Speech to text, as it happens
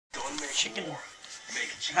chicken,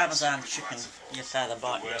 Parmesan chicken your father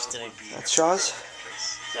bought yesterday. That's Shaw's?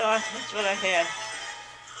 So that's what I had.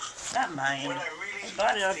 Not mine. I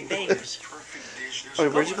bought it on Dave's. Oh,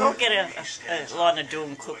 where'd you Go go? get a Lana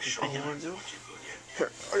Doom cookie for him.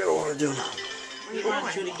 Here, I got a Lana Doom. We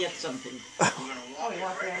want you to get something.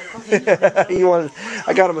 He wanted,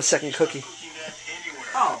 I got him a second cookie.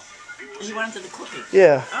 Oh, he wanted the cookie.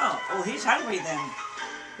 Yeah. Oh, he's hungry then.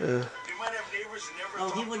 Yeah. Oh,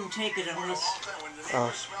 he wouldn't take it unless...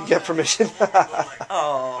 Oh, you get permission?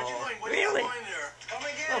 Oh, really?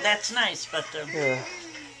 Oh, that's nice, but Yeah.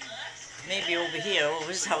 maybe over here, over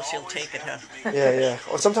his house, he'll take it, huh? Yeah, yeah.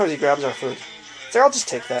 Well, sometimes he grabs our food. It's like, I'll just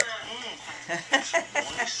take that.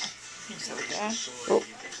 Oh.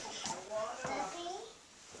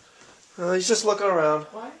 He's just looking around.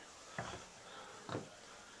 What?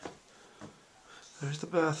 There's the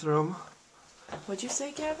bathroom. What'd you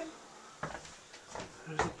say, Gavin?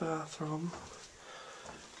 There's the bathroom.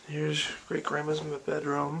 Here's great-grandma's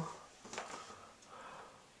bedroom.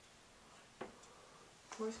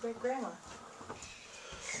 Where's great-grandma?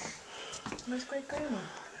 Where's great-grandma?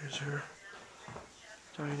 There's her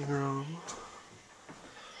dining room.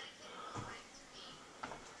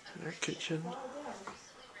 And her kitchen.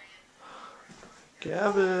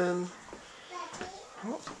 Gavin!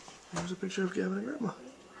 Oh, there's a picture of Gavin and Grandma.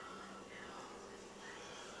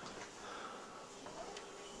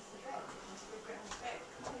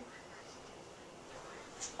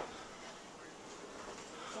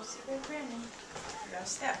 Go see great-grandma. You gotta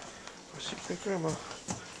step. Where's your great grandma?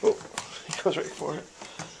 Oh, he goes right for it.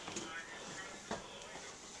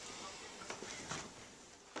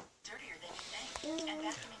 Dirtier than you think, and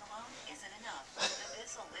vacuuming alone isn't enough.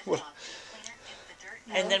 This will lift What? off the cleaner if the dirt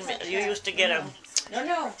And then you used to get a,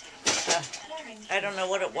 No. I don't know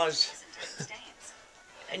what it was,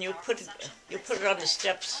 and you put it on the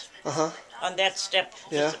steps, on that step,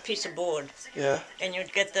 Yeah. just a piece of board, Yeah. and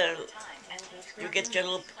you'd get your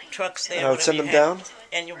little trucks there. And I would whatever send you them had, down?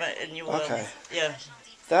 And you Okay. yeah,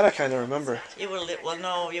 That I kind of remember. you were well,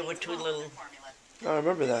 no, you were too little. I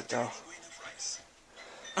remember that though.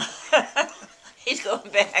 He's going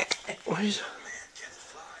back. Well,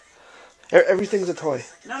 everything's a toy.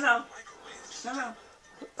 No. Don't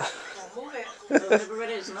move it. Whatever it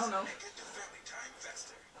is, no.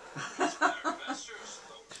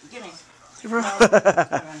 Gimme. Give her a No.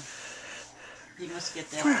 hug. You must get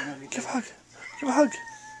that one every Give a day. hug. Give a hug.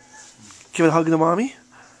 Give a hug to mommy.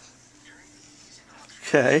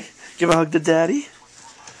 Okay. Give a hug to daddy.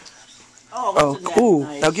 Oh, Oh, wasn't that cool.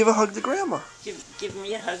 nice? Now give a hug to grandma. Give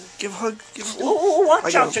me a hug. Give a hug. Give a Oh, watch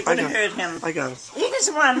I got out, you're him, I going to got hurt him. I got him. He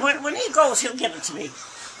doesn't want, when he goes, he'll give it to me.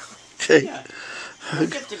 Okay. Yeah. He'll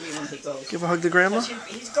give it to me when he goes. Give a hug to grandma.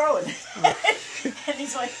 He's going. And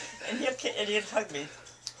he's like, and he'll hug me.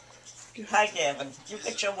 Hi, Gavin. You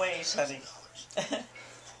get your ways, honey.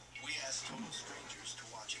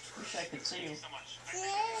 Wish I could see you.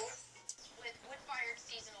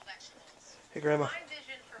 Hey, grandma.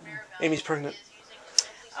 Amy's pregnant.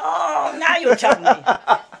 Oh, now you're telling me.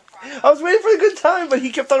 I was waiting for a good time, but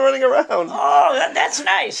he kept on running around. Oh, that's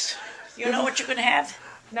nice. You know what you're going to have?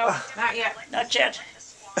 No, not yet. Not yet.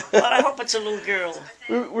 But I hope it's a little girl.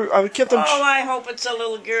 I kept on. Oh, I hope it's a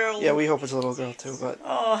little girl. Yeah, we hope it's a little girl too, but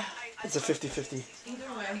Oh, it's a 50-50.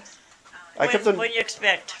 Either way. I kept on. when do you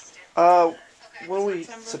expect? When we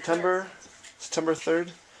September 3rd.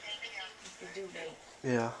 The due date.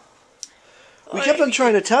 Yeah. We kept on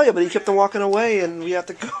trying to tell you, but he kept on walking away, and we had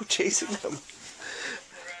to go chasing him.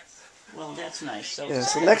 Well, that's nice. So, Yeah,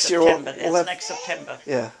 so next year we'll That's have. next September.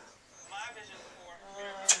 Yeah.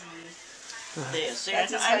 There, see,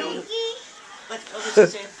 I know. What was he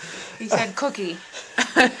saying? He said cookie.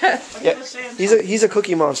 What Yeah. was he saying? He's a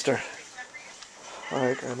cookie monster. All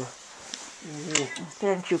right, grandma.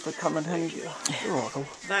 Thank you for coming, honey. You're welcome.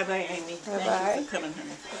 Bye-bye, Amy. Bye-bye. Thank you for coming,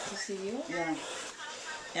 honey. Good to see you. Yeah.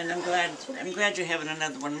 And I'm glad you're having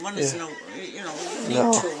another one. One is Yeah. no, we need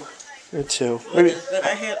No. two. Me too. But, Maybe. but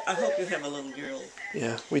I hope you have a little girl.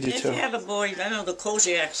 Yeah, we do If too. you have a boy, I know the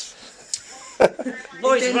Koziaks.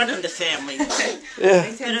 Boys running the family. Yeah.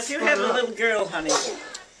 But if you have a little girl, honey,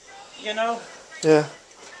 Yeah.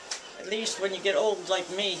 at least when you get old like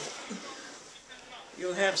me,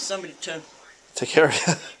 you'll have somebody to Take care of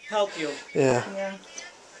you. help you. Yeah. Yeah.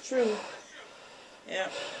 True. Yeah.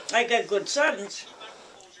 I got good sons.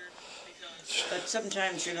 But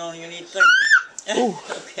sometimes, you need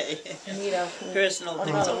okay. You need a Personal things.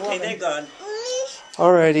 another Okay, woman. they're gone.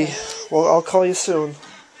 Alrighty. Well, I'll call you soon.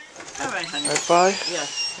 All right, honey. Alright, bye. Yeah.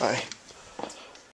 Bye.